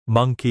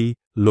Monkey,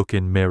 look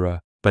in mirror.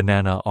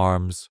 Banana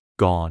arms,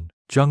 gone.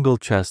 Jungle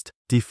chest,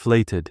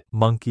 deflated.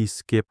 Monkey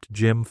skipped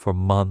gym for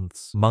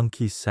months.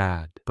 Monkey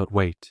sad. But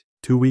wait.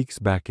 2 weeks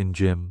back in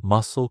gym,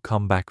 muscle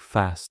come back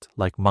fast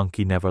like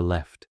monkey never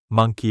left.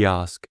 Monkey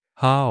ask,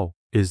 how?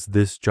 Is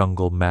this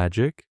jungle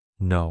magic?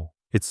 No,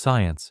 it's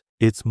science.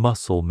 It's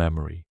muscle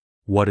memory.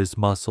 What is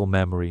muscle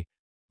memory?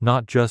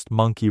 Not just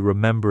monkey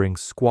remembering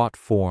squat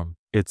form.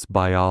 It's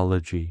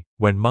biology.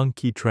 When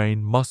monkey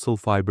train, muscle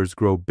fibers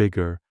grow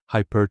bigger,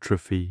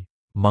 hypertrophy.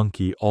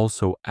 Monkey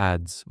also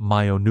adds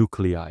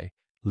myonuclei,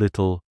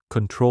 little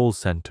control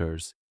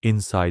centers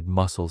inside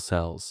muscle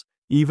cells.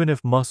 Even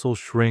if muscle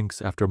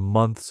shrinks after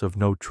months of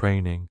no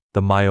training,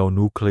 the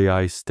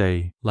myonuclei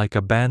stay like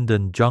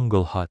abandoned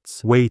jungle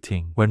huts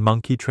waiting. When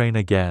monkey train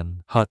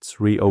again, huts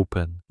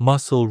reopen.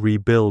 Muscle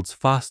rebuilds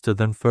faster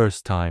than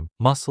first time.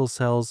 Muscle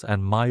cells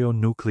and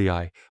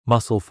myonuclei.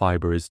 Muscle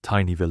fiber is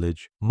tiny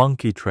village.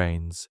 Monkey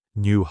trains.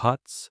 New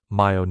huts,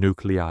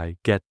 myonuclei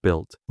get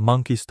built.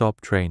 Monkey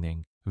stop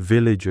training.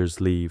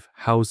 Villagers leave,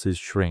 houses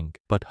shrink,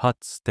 but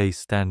huts stay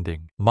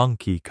standing.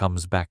 Monkey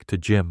comes back to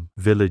gym.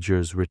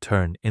 Villagers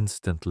return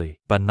instantly.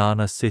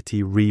 Banana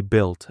city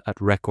rebuilt at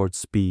record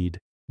speed.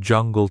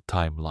 Jungle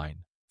timeline.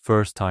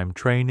 First time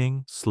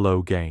training,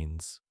 slow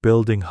gains.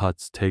 Building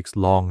huts takes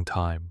long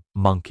time.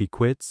 Monkey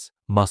quits,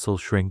 muscle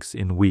shrinks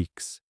in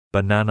weeks.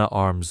 Banana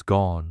arms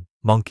gone.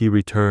 Monkey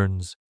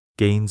returns,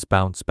 gains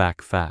bounce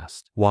back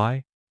fast.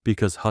 Why?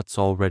 Because hut's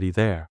already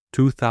there.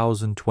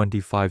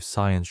 2025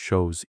 science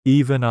shows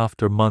even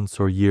after months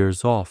or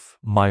years off,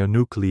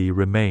 myonuclei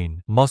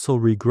remain. Muscle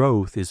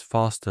regrowth is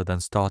faster than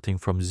starting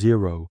from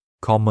zero.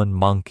 Common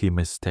monkey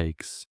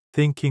mistakes.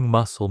 Thinking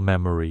muscle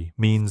memory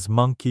means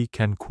monkey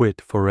can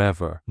quit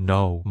forever.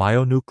 No,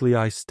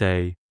 myonuclei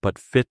stay, but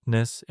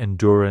fitness,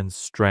 endurance,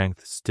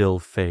 strength still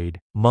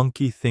fade.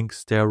 Monkey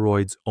thinks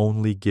steroids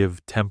only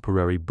give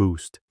temporary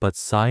boost, but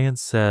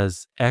science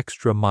says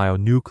extra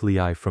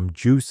myonuclei from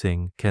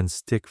juicing can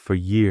stick for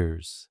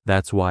years.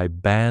 That's why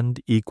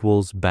band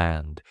equals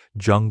band.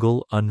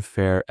 Jungle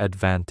unfair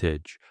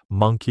advantage.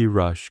 Monkey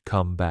rush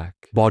comeback.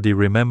 Body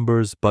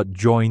remembers, but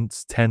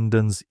joints,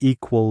 tendons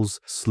equals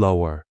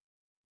slower.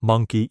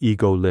 Monkey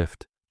ego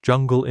lift.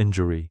 Jungle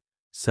injury.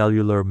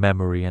 Cellular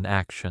memory and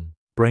action.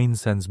 Brain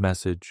sends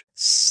message.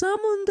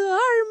 Summon the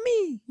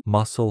army!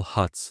 Muscle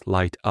huts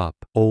light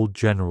up. Old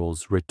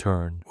generals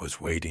return. Was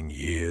waiting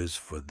years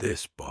for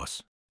this,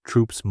 boss.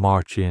 Troops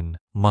march in.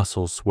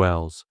 Muscle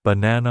swells.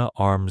 Banana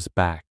arms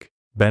back.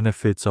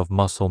 Benefits of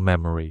muscle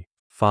memory.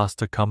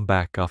 Faster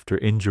comeback after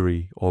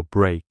injury or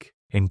break.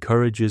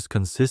 Encourages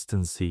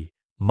consistency.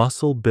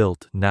 Muscle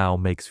built now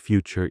makes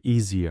future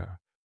easier.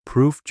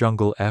 Proof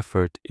jungle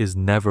effort is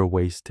never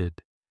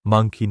wasted.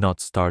 Monkey not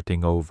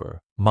starting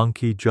over.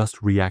 Monkey just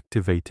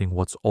reactivating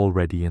what's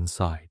already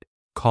inside.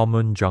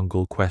 Common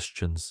jungle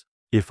questions.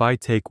 If I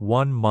take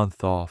 1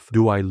 month off,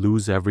 do I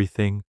lose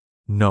everything?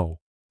 No.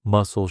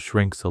 Muscle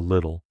shrinks a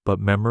little, but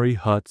memory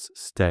huts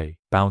stay.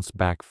 Bounce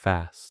back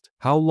fast.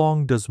 How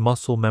long does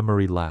muscle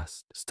memory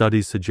last?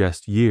 Studies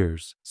suggest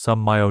years.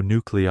 Some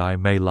myonuclei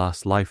may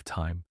last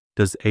lifetime.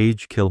 Does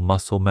age kill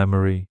muscle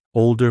memory?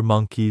 Older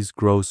monkeys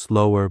grow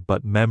slower,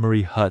 but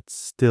memory huts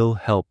still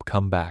help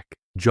come back.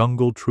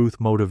 Jungle truth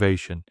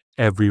motivation.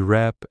 Every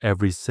rep,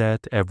 every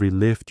set, every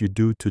lift you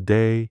do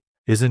today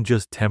isn't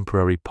just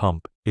temporary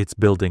pump. It's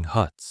building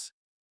huts.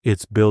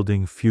 It's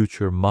building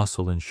future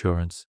muscle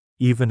insurance.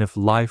 Even if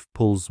life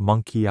pulls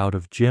monkey out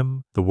of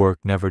gym, the work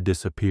never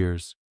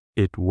disappears.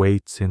 It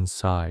waits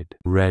inside,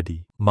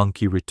 ready.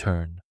 Monkey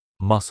return.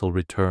 Muscle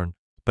return.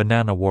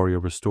 Banana warrior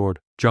restored.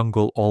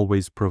 Jungle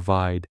always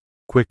provide.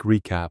 Quick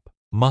recap.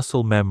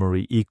 Muscle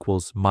memory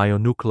equals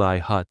myonuclei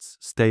huts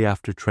stay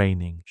after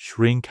training.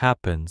 Shrink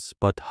happens,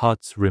 but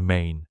huts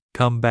remain.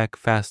 Come back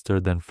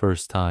faster than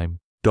first time.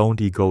 Don't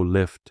ego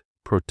lift.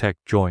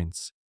 Protect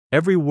joints.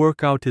 Every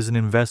workout is an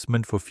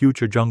investment for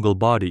future jungle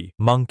body.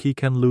 Monkey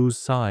can lose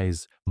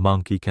size.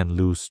 Monkey can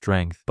lose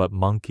strength, but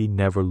monkey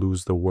never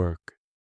lose the work.